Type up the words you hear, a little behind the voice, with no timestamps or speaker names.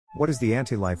What is the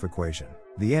anti-life equation?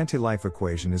 The anti-life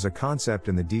equation is a concept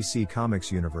in the DC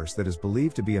Comics universe that is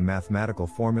believed to be a mathematical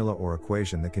formula or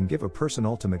equation that can give a person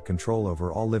ultimate control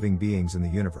over all living beings in the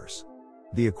universe.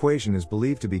 The equation is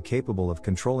believed to be capable of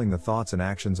controlling the thoughts and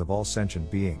actions of all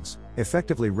sentient beings,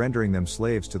 effectively rendering them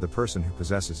slaves to the person who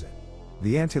possesses it.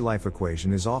 The anti-life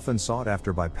equation is often sought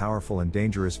after by powerful and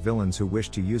dangerous villains who wish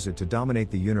to use it to dominate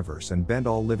the universe and bend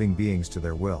all living beings to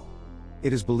their will.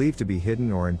 It is believed to be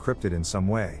hidden or encrypted in some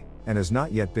way, and has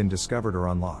not yet been discovered or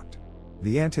unlocked.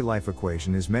 The anti-life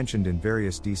equation is mentioned in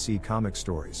various DC comic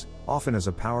stories, often as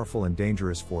a powerful and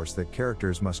dangerous force that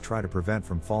characters must try to prevent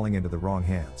from falling into the wrong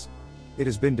hands. It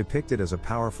has been depicted as a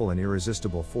powerful and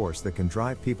irresistible force that can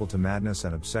drive people to madness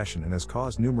and obsession and has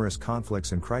caused numerous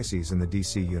conflicts and crises in the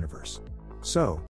DC universe. So,